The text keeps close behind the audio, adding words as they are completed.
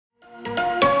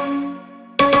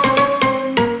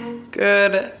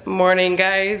Good morning,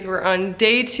 guys. We're on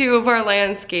day 2 of our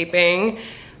landscaping.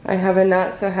 I have a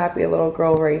not so happy little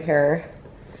girl right here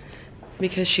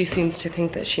because she seems to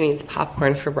think that she needs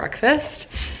popcorn for breakfast.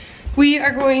 We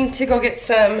are going to go get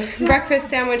some breakfast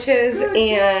sandwiches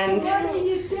and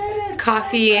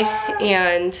coffee,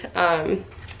 and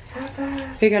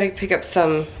we gotta pick up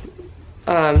some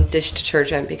dish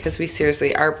detergent because we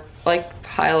seriously, our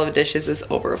pile of dishes is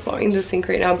overflowing the sink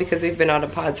right now because we've been out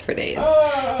of pods for days.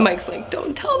 Mike's like,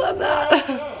 don't tell them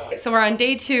that. So we're on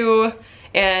day 2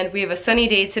 and we have a sunny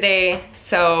day today,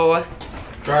 so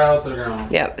dry out the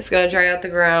ground. Yep, it's gonna dry out the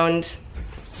ground.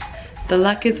 The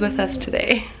luck is with us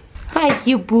today. Hi,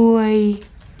 cute boy.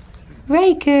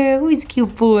 Ryker, who's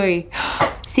cute boy?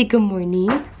 Say good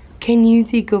morning. Can you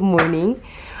say good morning?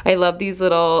 I love these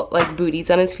little booties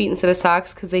on his feet instead of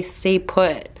socks because they stay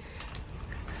put.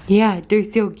 Yeah, they're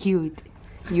so cute.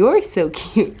 You're so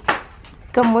cute.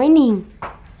 Good morning.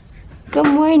 Good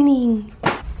morning.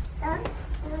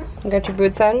 You got your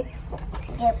boots on?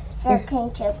 Yep, so I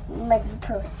can jump in muddy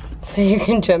puddles. So you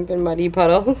can jump in muddy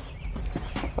puddles?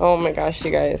 Oh my gosh,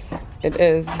 you guys. It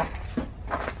is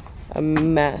a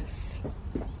mess.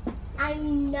 I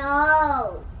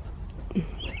know.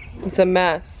 It's a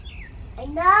mess. I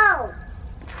know.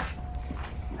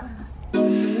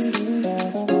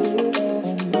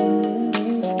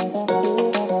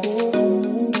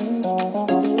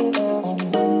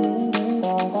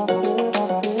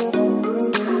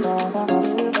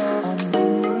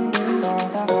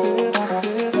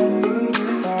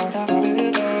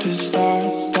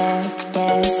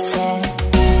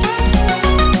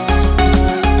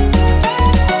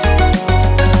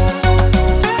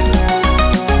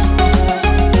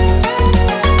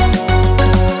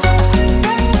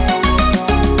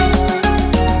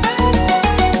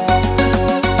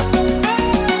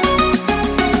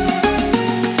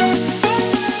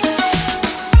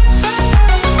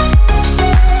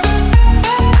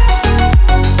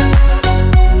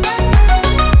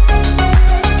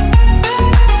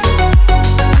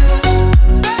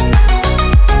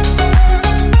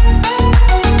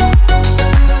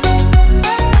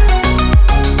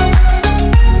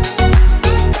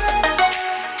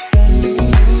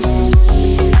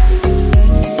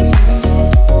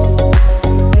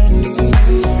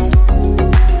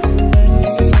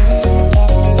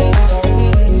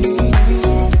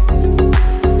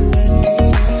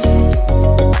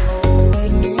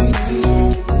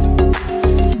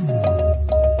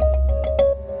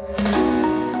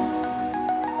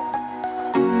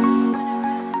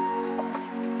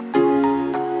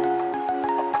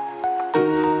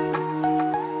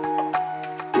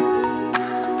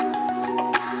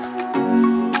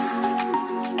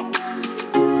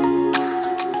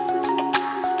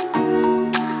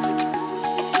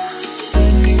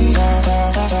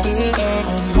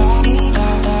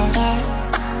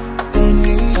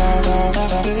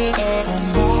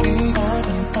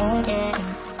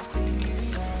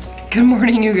 Good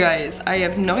morning, you guys. I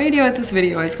have no idea what this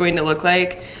video is going to look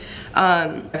like.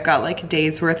 I've got like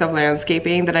days worth of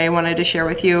landscaping that I wanted to share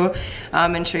with you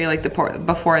and show you like the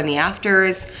before and the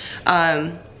afters.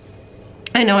 I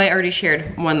know I already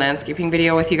shared one landscaping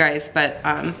video with you guys, but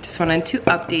just wanted to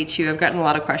update you. I've gotten a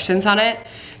lot of questions on it.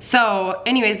 So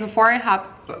anyways, before I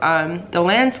hop the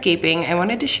landscaping, I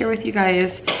wanted to share with you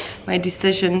guys my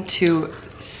decision to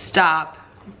stop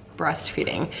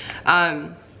breastfeeding.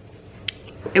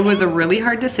 It was a really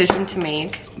hard decision to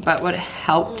make, but what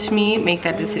helped me make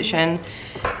that decision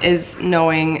is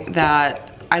knowing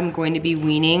that I'm going to be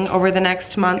weaning over the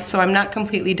next month. So I'm not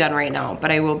completely done right now, but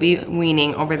I will be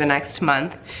weaning over the next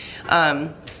month.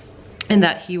 And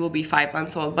that he will be 5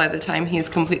 months old by the time he is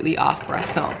completely off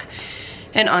breast milk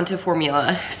and onto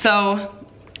formula. So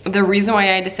the reason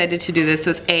why I decided to do this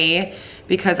was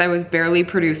because I was barely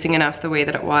producing enough the way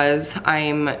that it was.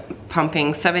 I'm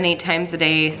pumping 7-8 times a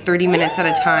day, 30 minutes at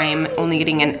a time, only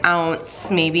getting an ounce,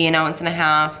 maybe an ounce and a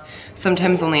half,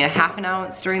 sometimes only a half an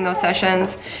ounce during those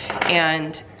sessions.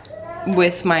 And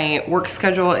with my work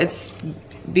schedule, it's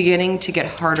beginning to get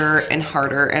harder and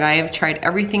harder. And I have tried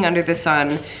everything under the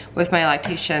sun with my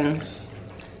lactation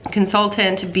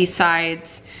consultant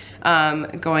besides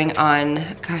going on,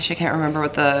 gosh, I can't remember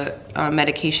what the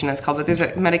medication is called, but there's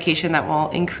a medication that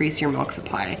will increase your milk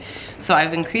supply. So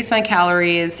I've increased my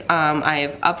calories,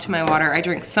 I've upped my water. I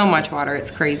drink so much water,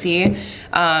 it's crazy.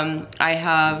 I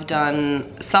have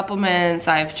done supplements,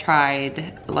 I've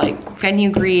tried like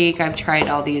fenugreek, I've tried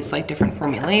all these like different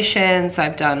formulations.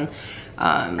 I've done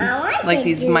like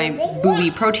these, my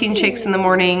booby protein shakes in the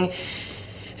morning.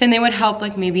 And they would help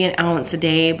like maybe an ounce a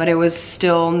day, but it was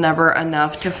still never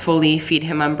enough to fully feed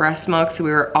him on breast milk, so we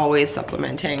were always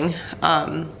supplementing.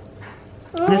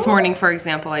 This morning, for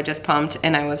example, I just pumped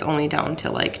and I was only down to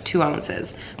like 2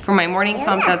 ounces. For my morning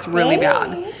pump, that's really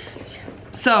bad.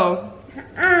 So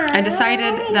I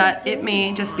decided that it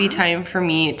may just be time for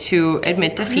me to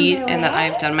admit defeat and that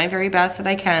I've done my very best that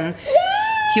I can.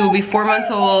 He will be 4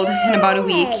 months old in about a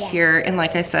week here, and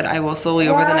like I said, I will slowly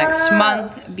over the next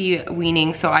month be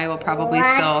weaning, so I will probably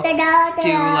still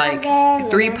do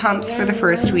like 3 pumps for the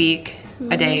first week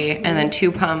a day, and then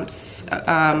 2 pumps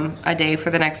a day for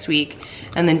the next week,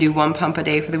 and then do 1 pump a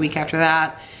day for the week after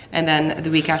that, and then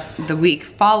the week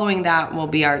following that will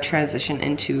be our transition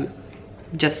into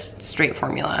just straight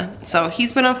formula. So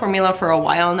he's been on formula for a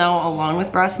while now along with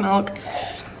breast milk.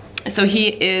 So he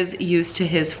is used to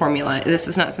his formula. This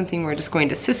is not something we're just going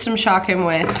to system shock him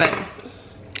with, but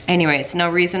anyways, now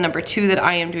reason number 2 that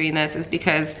I am doing this is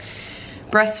because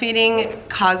breastfeeding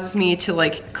causes me to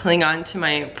like cling on to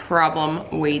my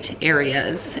problem weight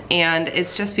areas. And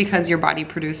it's just because your body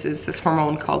produces this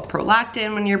hormone called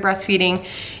prolactin when you're breastfeeding,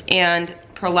 and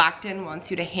prolactin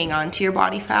wants you to hang on to your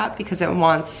body fat because it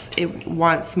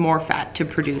wants more fat to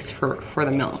produce for the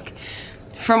milk.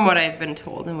 From what I've been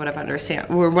told and what I'm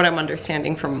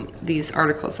understanding from these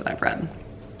articles that I've read.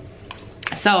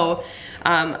 So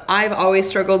I've always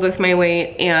struggled with my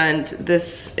weight, and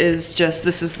this is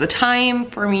the time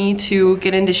for me to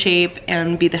get into shape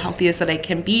and be the healthiest that I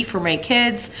can be for my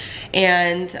kids,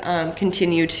 and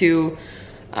continue to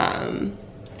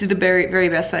do the very, very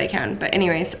best that I can. But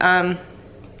anyways,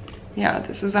 yeah,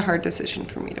 this is a hard decision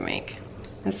for me to make.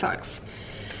 It sucks.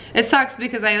 It sucks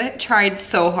because I tried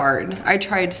so hard. I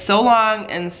tried so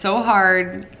long and so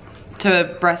hard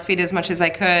to breastfeed as much as I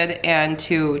could and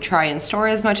to try and store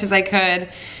as much as I could.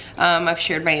 I've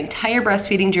shared my entire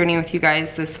breastfeeding journey with you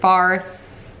guys this far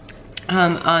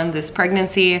on this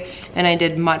pregnancy, and I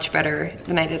did much better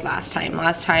than I did last time.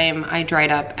 Last time I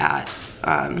dried up at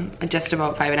just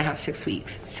about 5.5, 6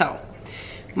 weeks. So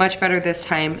much better this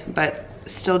time, but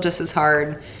still just as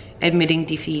hard admitting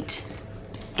defeat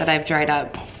that I've dried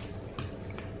up.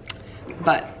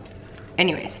 But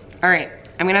anyways, all right,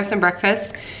 I'm gonna have some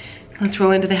breakfast. Let's roll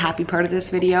into the happy part of this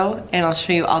video, and I'll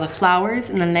show you all the flowers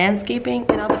and the landscaping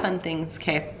and all the fun things,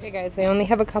 okay? Hey guys, I only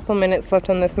have a couple minutes left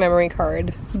on this memory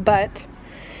card, but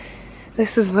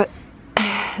this is what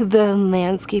the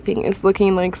landscaping is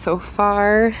looking like so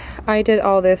far. I did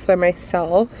all this by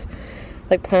myself,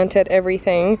 like planted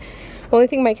everything. The only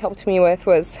thing Mike helped me with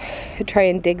was to try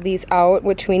and dig these out,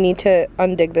 which we need to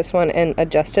undig this one and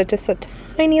adjust it just a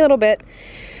tiny little bit.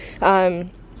 But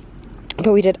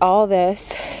we did all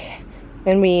this,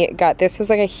 and we got, this was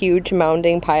like a huge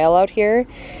mounding pile out here.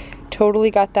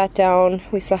 Totally got that down.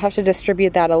 We still have to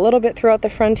distribute that a little bit throughout the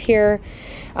front here.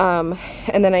 And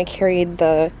then I carried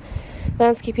the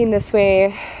landscaping this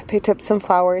way, picked up some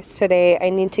flowers today. I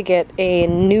need to get a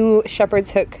new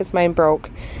shepherd's hook because mine broke,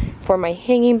 for my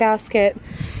hanging basket.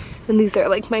 And these are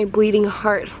like my bleeding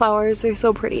heart flowers. They're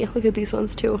so pretty. Look at these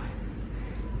ones too.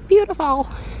 Beautiful.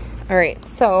 All right,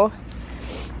 so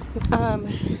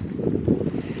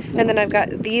and then I've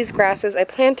got these grasses. I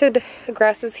planted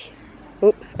grasses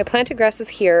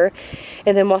here,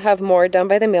 and then we'll have more done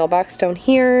by the mailbox down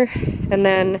here, and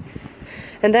then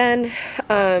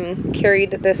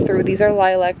carried this through. These are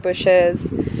lilac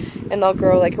bushes, and they'll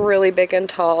grow like really big and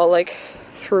tall like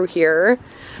through here.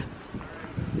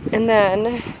 And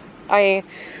then I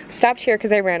stopped here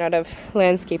because I ran out of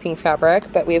landscaping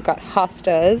fabric, but we've got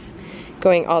hostas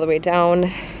going all the way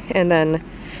down, and then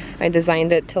I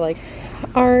designed it to like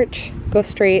arch, go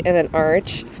straight, and then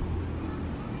arch.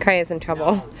 Kaya's in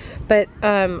trouble. But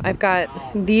I've got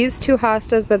these 2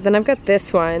 hostas, but then I've got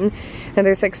this one, and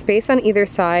there's like space on either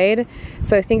side.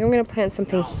 So I think I'm gonna plant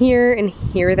something here and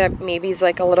here that maybe is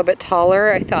like a little bit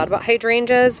taller. I thought about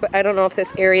hydrangeas, but I don't know if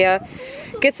this area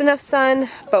gets enough sun,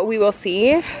 but we will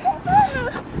see.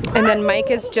 And then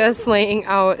Mike is just laying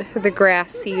out the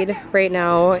grass seed right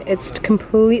now. It's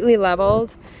completely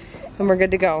leveled, and we're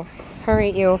good to go. All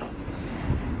right, you.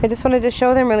 I just wanted to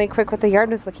show them really quick what the yard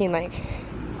was looking like.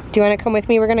 Do you want to come with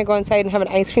me? We're gonna go inside and have an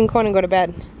ice cream cone and go to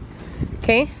bed.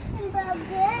 Okay?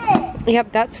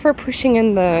 Yep, that's for pushing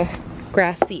in the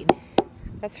grass seed.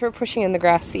 That's for pushing in the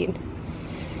grass seed.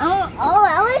 Oh,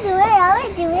 I want to do it. I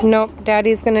want to do it. Nope,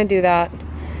 Daddy's gonna do that.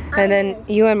 And then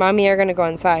you and Mommy are gonna go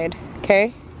inside.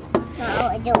 Okay? No,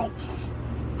 I want to do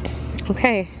it.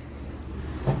 Okay.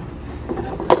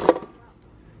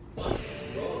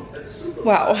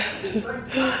 Wow.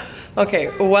 Okay,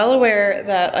 well aware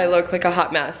that I look like a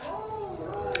hot mess.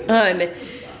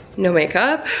 No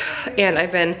makeup, and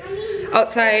I've been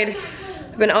outside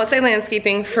I've been outside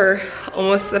landscaping for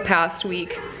almost the past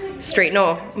week straight.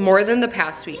 No, more than the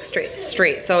past week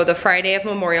straight. So the Friday of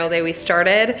Memorial Day we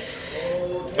started,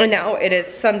 and now it is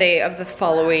Sunday of the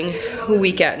following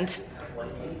weekend.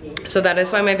 So that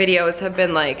is why my videos have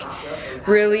been like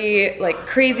really like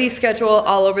crazy schedule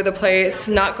all over the place,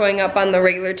 not going up on the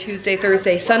regular Tuesday,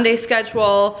 Thursday, Sunday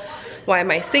schedule. Why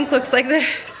my sink looks like this.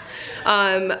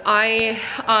 On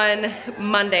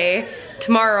Monday,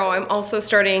 tomorrow, I'm also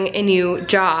starting a new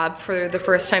job for the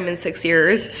first time in 6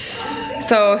 years.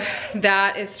 So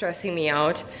that is stressing me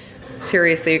out.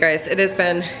 Seriously, you guys, it has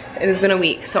been a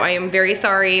week. So I am very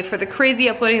sorry for the crazy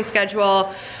uploading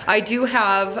schedule. I do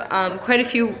have quite a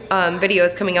few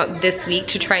videos coming out this week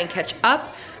to try and catch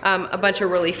up. A bunch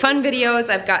of really fun videos.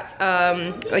 I've got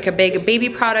like a big baby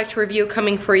product review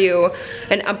coming for you,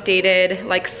 an updated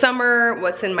like summer,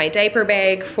 what's in my diaper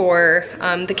bag for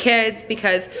the kids,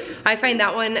 because I find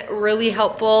that one really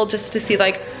helpful just to see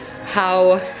like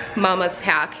how mamas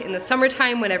pack in the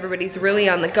summertime when everybody's really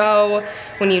on the go,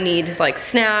 when you need like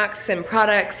snacks and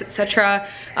products, etc.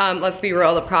 Let's be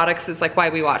real, the products is like why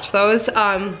we watch those.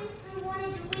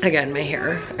 Again, my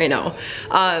hair, I know.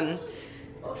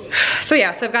 So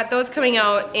yeah, so I've got those coming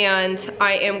out, and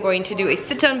I am going to do a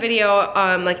sit-down video,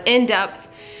 like in-depth,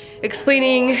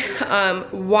 explaining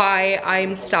why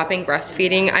I'm stopping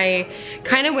breastfeeding. I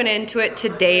kind of went into it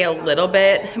today a little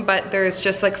bit, but there's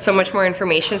just like so much more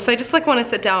information. So I just like want to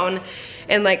sit down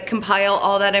and like compile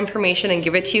all that information and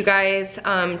give it to you guys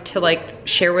to like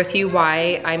share with you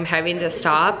why I'm having to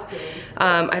stop.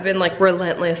 I've been like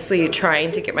relentlessly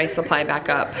trying to get my supply back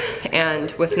up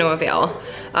and with no avail.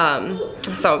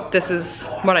 So this is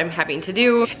what I'm having to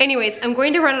do. Anyways, I'm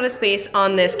going to run out of space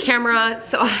on this camera.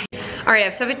 So all right, I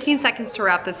have 17 seconds to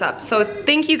wrap this up. So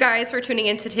thank you guys for tuning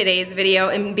into today's video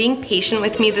and being patient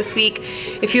with me this week.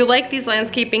 If you like these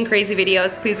landscaping crazy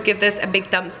videos, please give this a big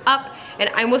thumbs up, and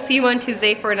I will see you on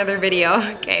Tuesday for another video.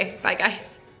 Okay, bye guys.